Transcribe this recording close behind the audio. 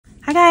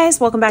Hi guys,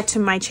 welcome back to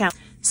my channel.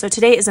 So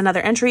today is another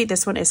entry.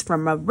 This one is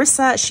from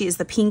Marissa. She is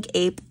the pink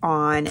ape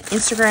on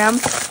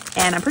Instagram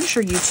and I'm pretty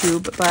sure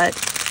YouTube, but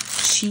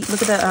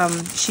look at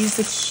the she's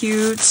the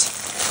cute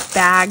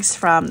bags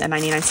from the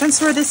 99-cent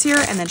store this year,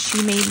 and then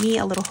she made me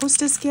a little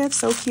hostess gift.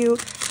 So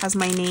cute, has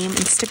my name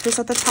and stickers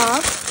at the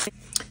top.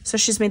 So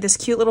she's made this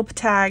cute little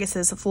tag. It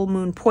says full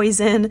moon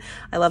poison.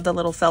 I love the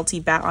little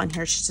felty bat on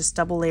here. She's just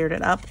double layered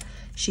it up.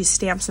 She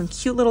stamped some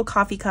cute little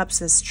coffee cups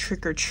as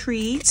trick or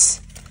treat.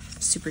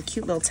 Super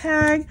cute little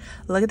tag.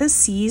 Look at this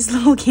C's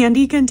little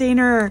candy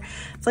container.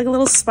 It's like a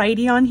little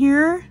Spidey on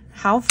here.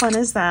 How fun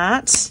is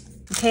that?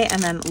 Okay,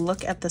 and then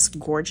look at this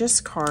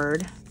gorgeous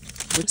card.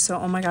 So,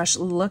 oh my gosh,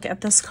 look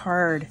at this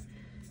card.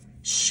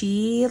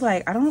 She,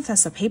 like, I don't know if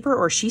that's the paper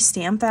or she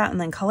stamped that and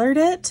then colored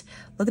it.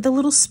 Look at the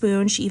little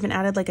spoon. She even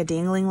added like a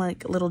dangling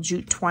like little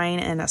jute twine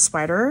and a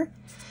spider.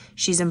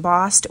 She's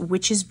embossed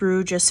Witch's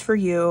Brew just for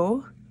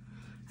you.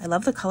 I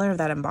love the color of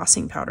that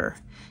embossing powder.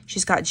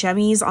 She's got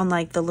jemmies on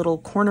like the little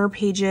corner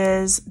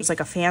pages. It's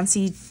like a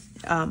fancy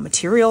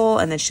material,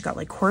 and then she's got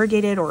like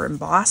corrugated or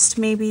embossed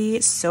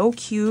maybe. So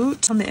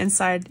cute. On the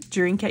inside,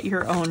 drink at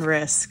your own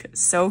risk.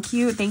 So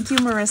cute. Thank you,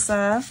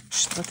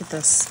 Marissa. Look at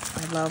this.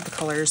 I love the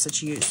colors that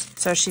she used.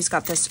 So she's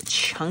got this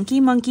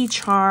chunky monkey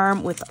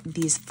charm with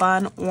these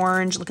fun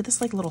orange. Look at this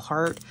like little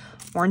heart.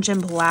 Orange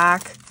and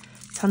black.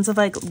 Tons of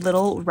like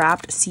little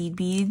wrapped seed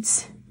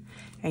beads.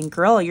 And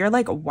girl, your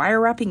like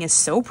wire wrapping is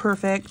so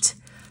perfect.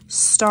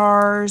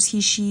 Stars,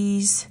 he,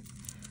 she's,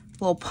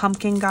 little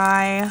pumpkin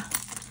guy.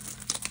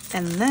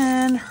 And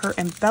then her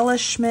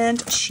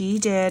embellishment, she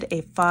did a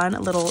fun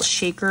little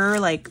shaker,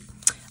 like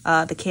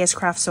the KS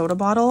Craft soda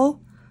bottle.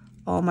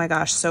 Oh my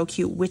gosh, so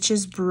cute.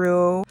 Witch's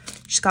Brew.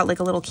 She's got like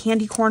a little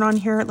candy corn on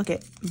here. Look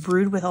at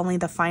brewed with only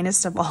the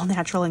finest of all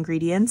natural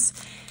ingredients.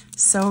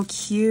 So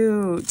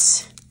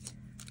cute.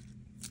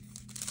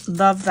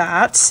 Love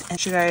that.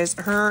 And you guys,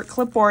 her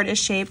clipboard is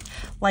shaped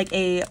like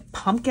a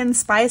pumpkin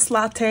spice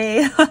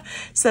latte.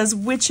 Says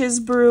Witch's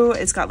Brew.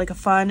 It's got like a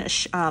fun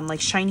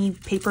like shiny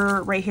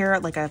paper right here,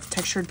 like a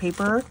textured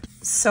paper.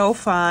 So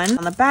fun.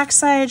 On the back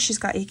side, she's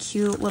got a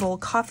cute little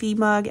coffee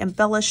mug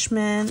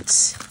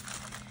embellishment.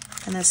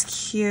 And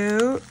this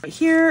cute right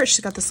here,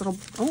 she's got this little,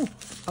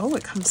 oh,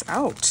 it comes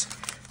out.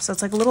 So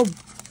it's like a little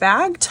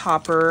bag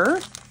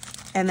topper.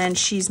 And then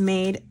she's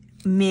made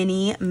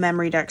mini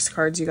memory decks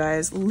cards, you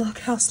guys. Look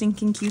how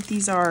stinking cute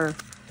these are.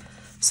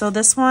 So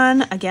this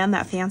one, again,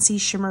 that fancy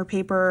shimmer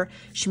paper.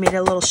 She made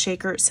a little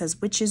shaker. It says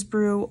Witch's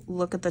Brew.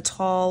 Look at the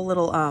tall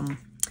little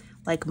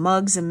like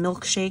mugs and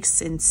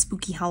milkshakes in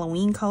spooky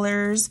Halloween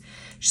colors.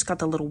 She's got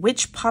the little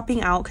witch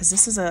popping out because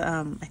this is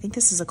a I think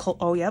this is a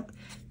oh yep,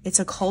 it's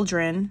a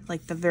cauldron,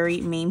 like the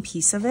very main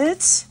piece of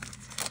it.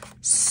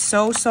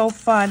 So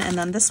fun. And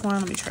then this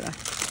one, let me try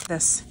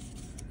this.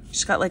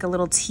 She's got like a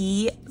little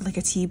tea, like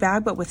a tea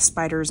bag, but with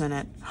spiders in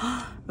it.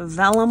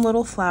 Vellum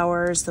little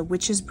flowers, the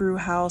Witch's Brew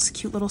house,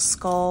 cute little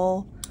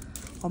skull.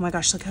 Oh my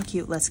gosh, look how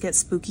cute. Let's get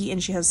spooky.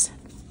 And she has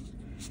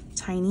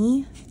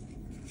tiny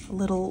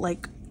little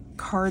like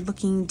card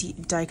looking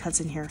die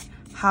cuts in here.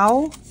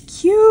 How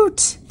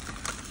cute.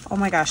 Oh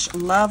my gosh,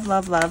 love,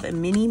 love, love.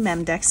 And mini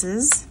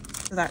memdexes.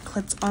 So that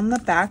clips on the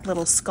back,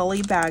 little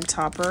scully bag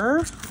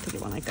topper. I'll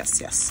get one like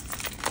this, yes.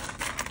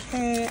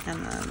 Okay,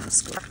 and then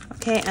let's go.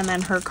 Okay, and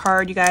then her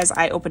card, you guys,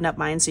 I opened up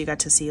mine so you got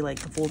to see like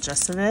the full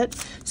gist of it.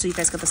 So you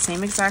guys got the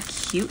same exact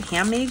cute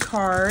handmade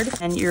card,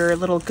 and your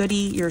little goodie,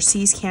 your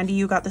C's candy,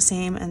 you got the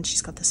same, and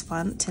she's got this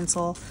fun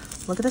tinsel.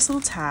 Look at this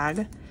little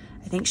tag.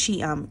 I think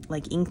she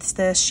like inked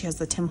this. She has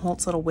the Tim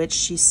Holtz little witch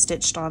she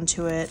stitched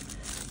onto it.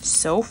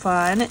 So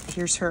fun.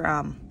 Here's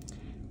her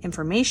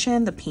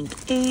information, the pink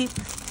ape,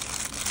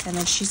 and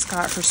then she's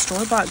got her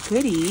store-bought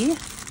goodie.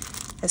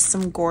 Is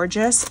some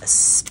gorgeous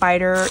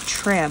spider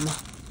trim.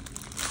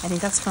 I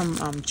think that's from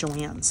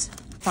Joann's.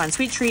 Fun,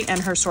 sweet treat,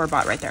 and her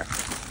store-bought right there.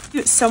 Thank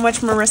you so much,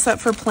 Marissa,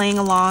 for playing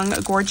along.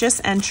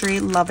 Gorgeous entry,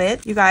 love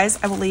it. You guys,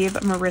 I will leave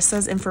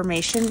Marissa's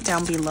information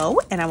down below,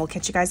 and I will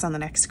catch you guys on the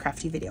next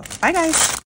crafty video. Bye, guys.